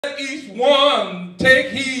Each one take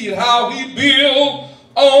heed how he build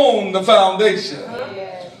on the foundation.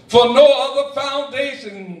 For no other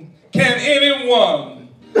foundation can anyone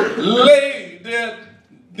lay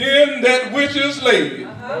than that which is laid.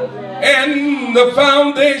 And the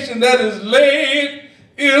foundation that is laid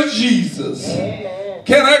is Jesus.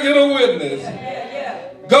 Can I get a witness?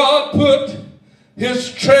 God put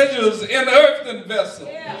his treasures in earthen vessels.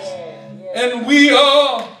 And we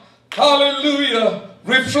are, hallelujah,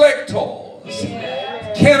 reflectors.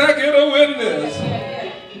 Can I get a witness?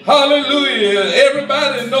 Hallelujah.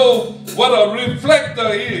 Everybody know what a reflector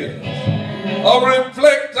is. A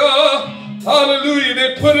reflector, hallelujah,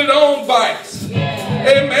 they put it on bikes.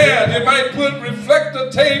 Amen. They might put reflector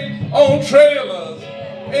tape on trailers.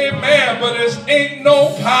 Amen. But there ain't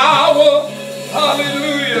no power,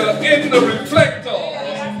 hallelujah, in the reflector.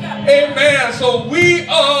 Amen. So we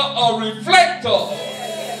are a reflector.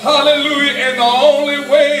 Hallelujah. And the only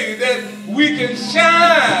way that we can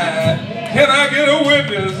shine, can I get a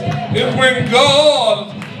witness, is when God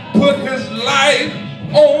put his light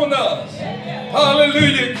on us.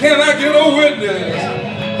 Hallelujah. Can I get a witness?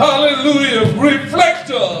 Hallelujah.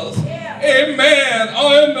 Reflectors. Amen.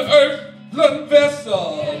 On the earthly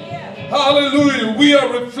vessel. Hallelujah. We are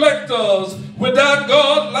reflectors. Without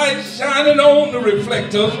God's light shining on the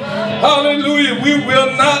reflectors, hallelujah, we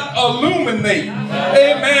will not illuminate.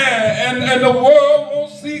 Amen. And the world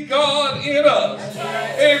won't see God in us.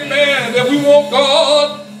 Amen. That we want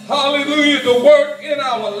God, hallelujah, to work in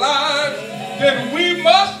our lives, then we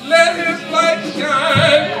must let his light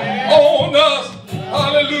shine on us.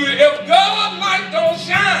 Hallelujah. If God's light don't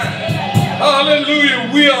shine,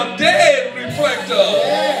 hallelujah, we are dead reflectors.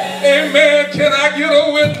 Amen. Can I get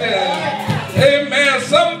a witness? Amen.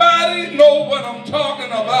 Somebody know what I'm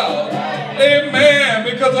talking about. Amen.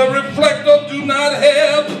 Because a reflector do not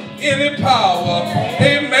have any power.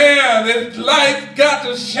 Amen. Its light got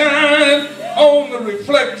to shine on the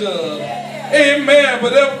reflector. Amen.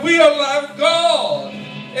 But if we allow God,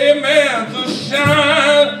 amen, to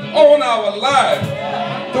shine on our life,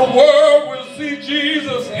 the world will see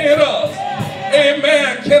Jesus in us.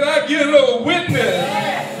 Amen. Can I get a witness?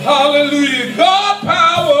 Hallelujah. God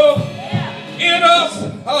power in us,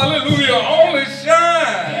 hallelujah, only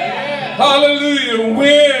shine, hallelujah,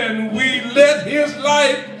 when we let his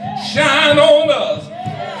light shine on us.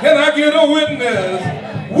 Can I get a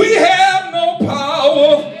witness? We have no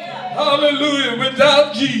power, hallelujah,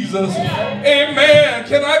 without Jesus. Amen.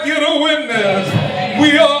 Can I get a witness?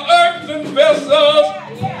 We are earthen vessels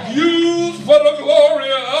used for the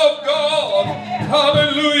glory of God.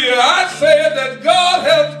 Hallelujah. I said that God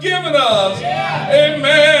has given us,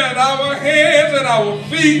 amen, our hands and our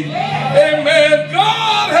feet. Amen.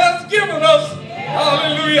 God has given us,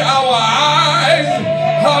 hallelujah, our eyes.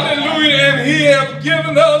 Hallelujah. And he has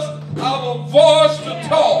given us our voice to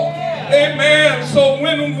talk. Amen. So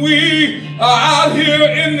when we are out here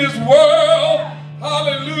in this world,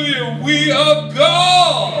 hallelujah, we are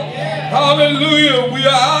God. Hallelujah. We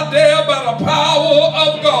are out there by the power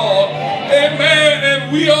of God. Amen.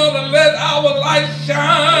 And we ought to let our light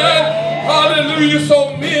shine. Hallelujah.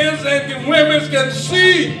 So men and women can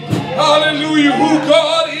see, hallelujah, who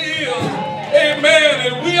God is.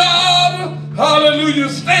 Amen. And we ought to, hallelujah,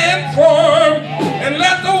 stand firm and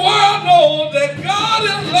let the world know that God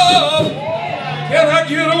is love. Can I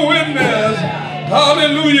get a witness?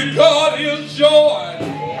 Hallelujah. God is joy.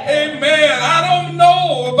 Amen. I don't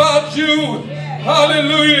know about you.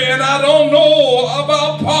 Hallelujah. And I don't know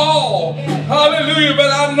about Paul. Hallelujah.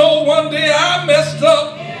 But I know one day I messed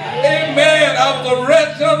up. Amen. I was a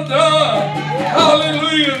wretch undone.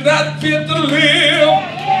 Hallelujah. Not fit to live.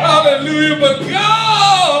 Hallelujah. But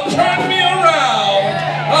God turned me around.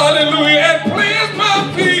 Hallelujah. And placed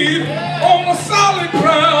my feet on the solid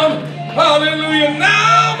ground. Hallelujah.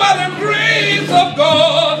 Now by the grace of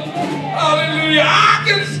God, hallelujah, I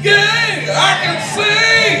can skate, I can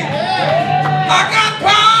sing, I got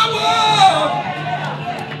power.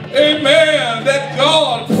 Amen. That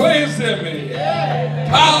God placed in me.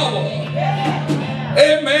 Power.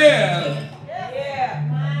 Amen.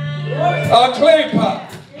 A clay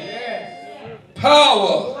pot.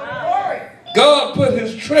 Power. God put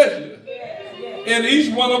his treasure in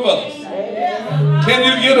each one of us. Can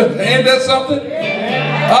you get a hand at something?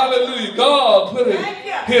 Hallelujah. God put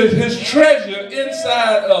his treasure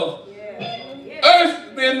inside of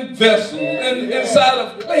earthen vessels, inside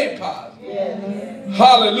of clay pots.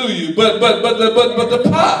 Hallelujah. But the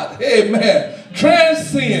pot, amen,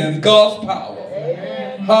 transcends God's power.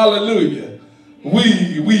 Hallelujah.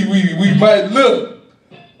 We might look,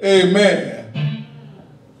 amen,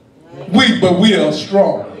 weak, but we are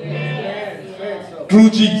strong. through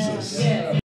Jesus.